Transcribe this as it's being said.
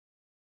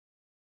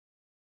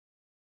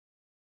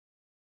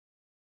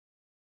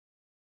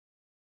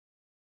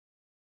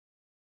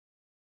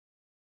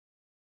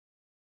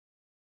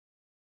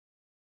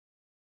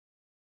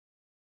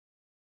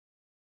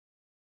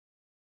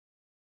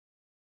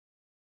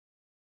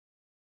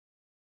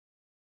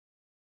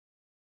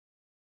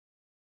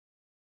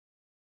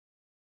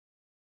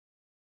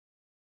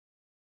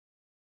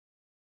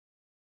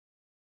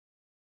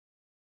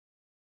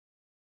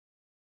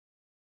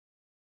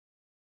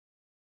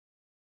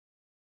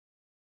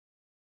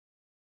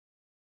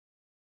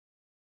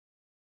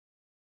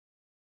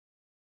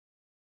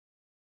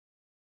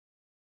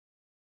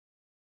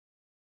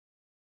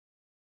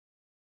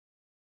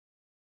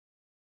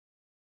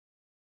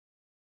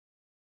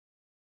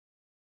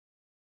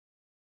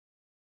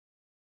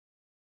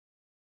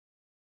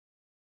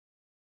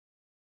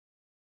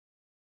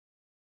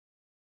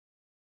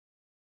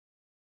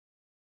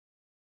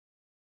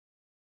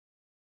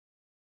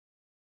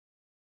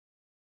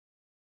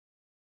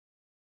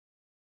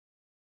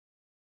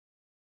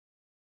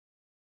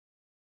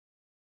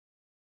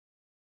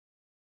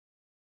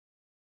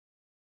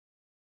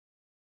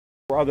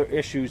For other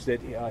issues that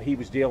he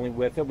was dealing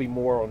with, there'll be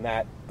more on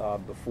that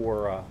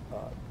before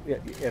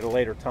at a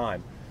later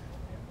time.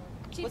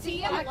 Was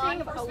he a law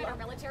enforcement or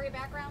military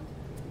background?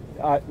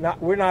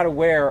 We're not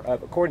aware,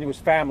 according to his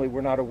family,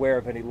 we're not aware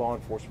of any law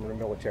enforcement or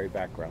military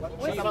background.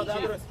 What about the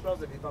other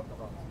explosive he talked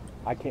about?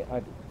 I can't.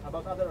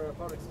 About other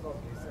four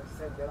explosives, he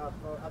said there are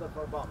other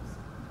 4 bombs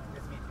in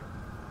this video.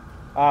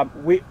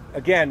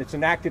 Again, it's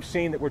an active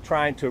scene that we're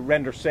trying to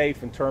render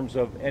safe in terms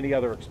of any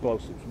other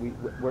explosives.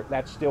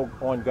 That's still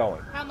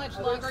ongoing. How much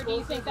longer do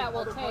you think that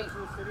will take?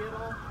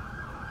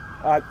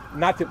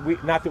 Not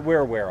that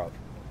we're aware of.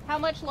 How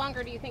much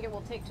longer do you think it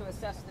will take to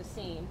assess the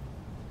scene?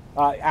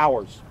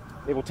 Hours.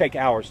 It will take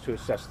hours to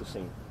assess the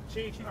scene.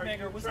 Chief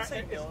Maker, was this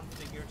a known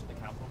figure to the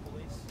Capitol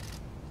Police?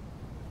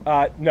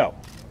 No.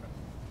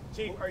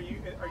 Chief, are you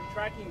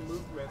tracking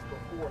movements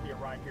before he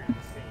arrived here to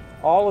the scene?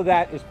 All of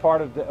that is part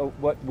of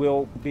what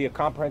will be a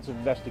comprehensive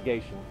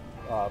investigation.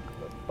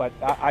 But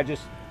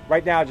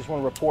right now, I just want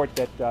to report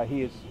that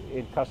he is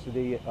in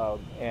custody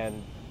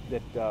and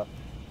that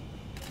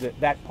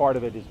that part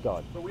of it is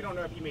done. But we don't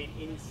know if he made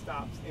any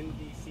stops in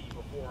D.C.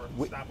 before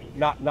stopping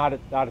here. Not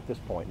at this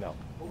point, no.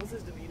 What was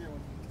his demeanor when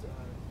he was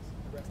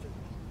arrested?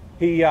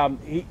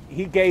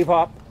 He gave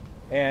up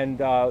and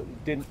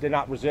did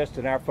not resist,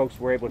 and our folks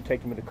were able to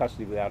take him into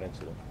custody without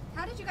incident.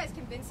 How did you guys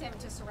convince him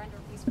to surrender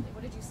peacefully?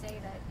 What did you say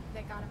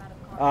that got him out of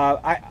the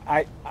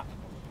car?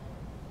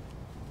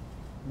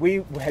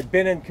 We had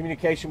been in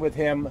communication with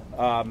him,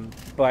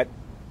 but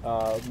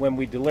when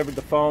we delivered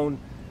the phone,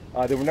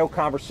 there were no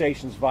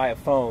conversations via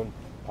phone.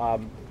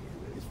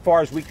 As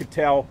far as we could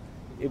tell,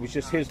 it was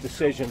just his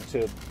decision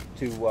to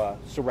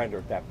surrender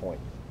at that point.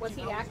 Was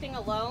he acting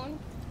alone?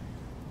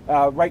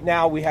 Right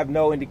now, we have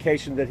no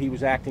indication that he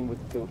was acting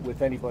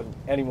with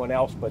anyone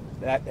else, but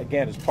that,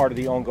 again, is part of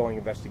the ongoing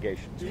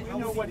investigation. Do you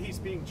know what he's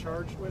being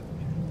charged with?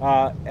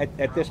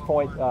 At this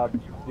point,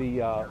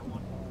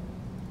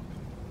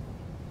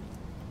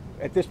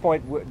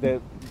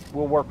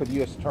 we'll work with the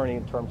U.S. Attorney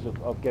in terms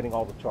of getting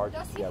all the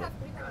charges together.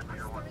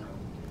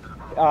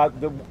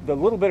 The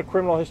little bit of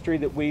criminal history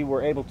that we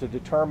were able to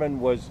determine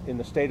was in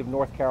the state of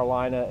North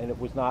Carolina, and it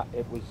was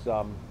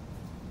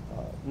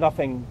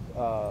nothing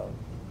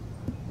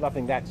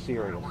that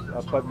serious.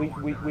 But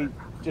we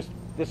just,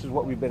 this is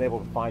what we've been able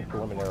to find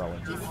preliminarily.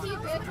 Is he good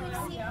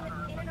to see in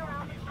and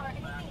around the car?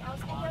 Anything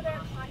else? Any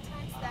other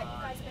contents that you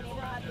guys have been able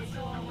to have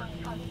visual on?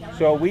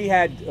 So we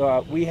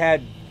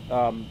had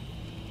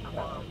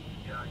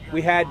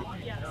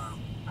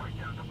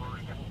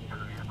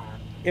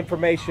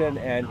information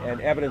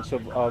and evidence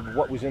of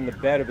what was in the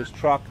bed of his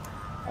truck,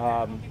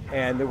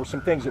 and there were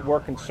some things that were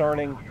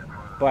concerning,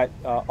 but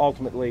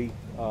ultimately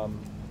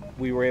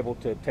we were able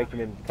to take him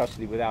in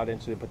custody without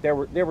incident. But there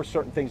were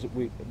certain things that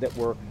we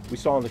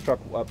saw in the truck.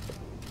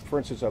 For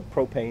instance, a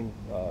propane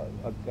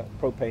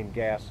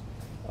gas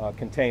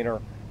container,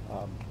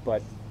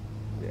 but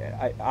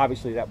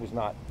obviously that was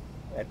not.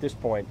 At this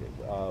point,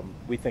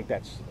 we think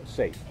that's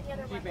safe.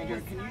 Chief Major,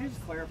 can you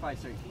just clarify,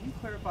 sir? Can you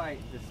clarify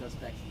the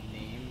suspect's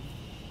name?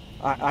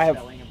 I have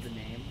spelling of the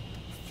name.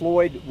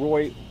 Floyd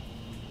Roy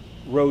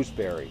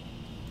Roseberry,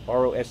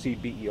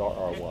 Roseberry.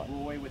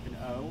 Roy with an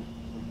O.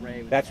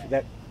 Ray with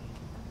that.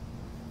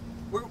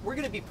 We're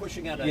going to be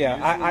pushing out a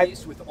news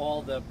release with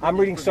all the. I'm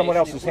reading someone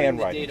else's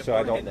handwriting, so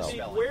I don't know.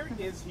 Where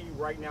is he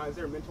right now? Is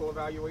there a mental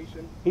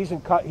evaluation? He's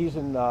in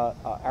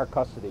our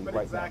custody right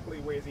now. Exactly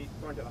where is he?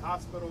 Going to the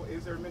hospital?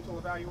 Is there a mental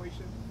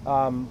evaluation?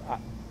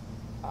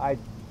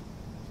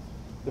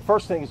 The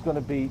first thing is going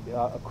to be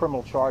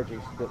criminal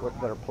charges that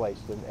are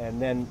placed,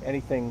 and then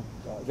anything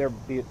there'll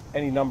be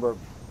any number of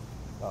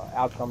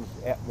outcomes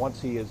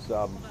once he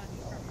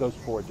goes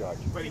before a judge.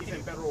 But he's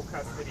in federal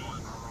custody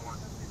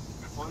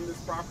on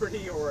this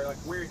property, or like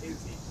where is he?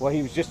 Well,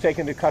 he was just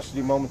taken into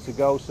custody moments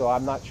ago, so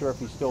I'm not sure if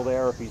he's still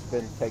there or if he's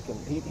been taken.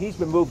 He's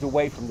been moved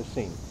away from the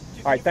scene.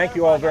 All right, thank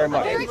you all very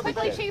much. Very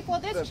quickly, Chief, will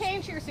this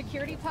change your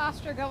security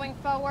posture going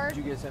forward?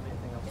 Did you guys have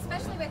anything else?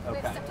 Especially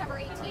with September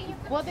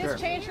 18th. Will this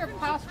change your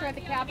posture at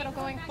the Capitol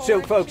going forward?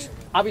 So, folks,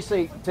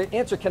 obviously, to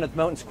answer Kenneth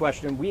Moten's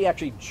question, we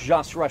actually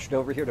just rushed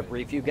over here to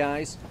brief you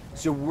guys.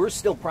 So we're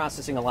still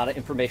processing a lot of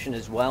information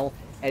as well.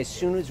 As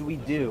soon as we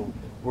do,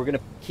 we're going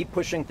to keep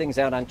pushing things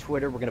out on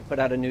Twitter. We're going to put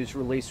out a news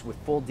release with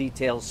full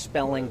details,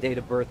 spelling, date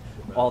of birth,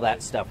 all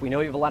that stuff. We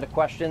know you have a lot of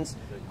questions.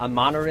 I'm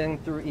monitoring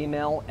through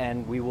email,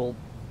 and we will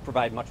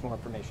provide much more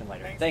information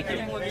later. Thank you.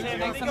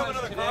 Thanks so much.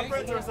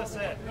 Conference, or is this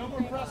it? No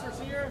more pressers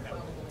here?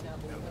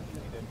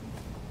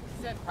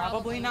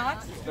 Probably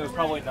not. There's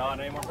probably not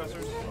any more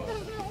pressers? Okay.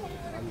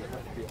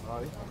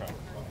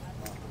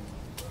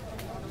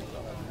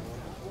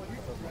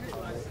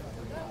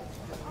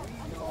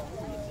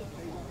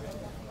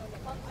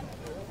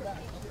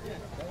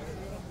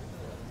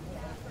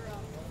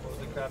 What was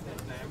the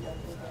captain's name?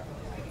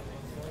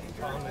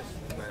 Thomas.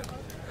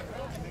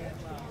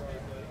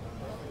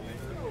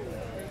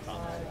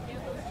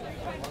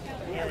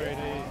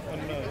 Alrighty,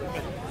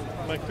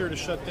 am I clear to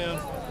shut down?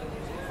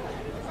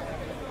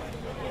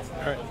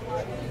 Alright.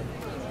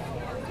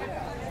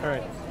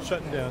 Alright,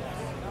 shutting down.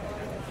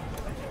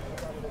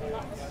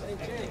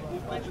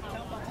 Let you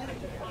tell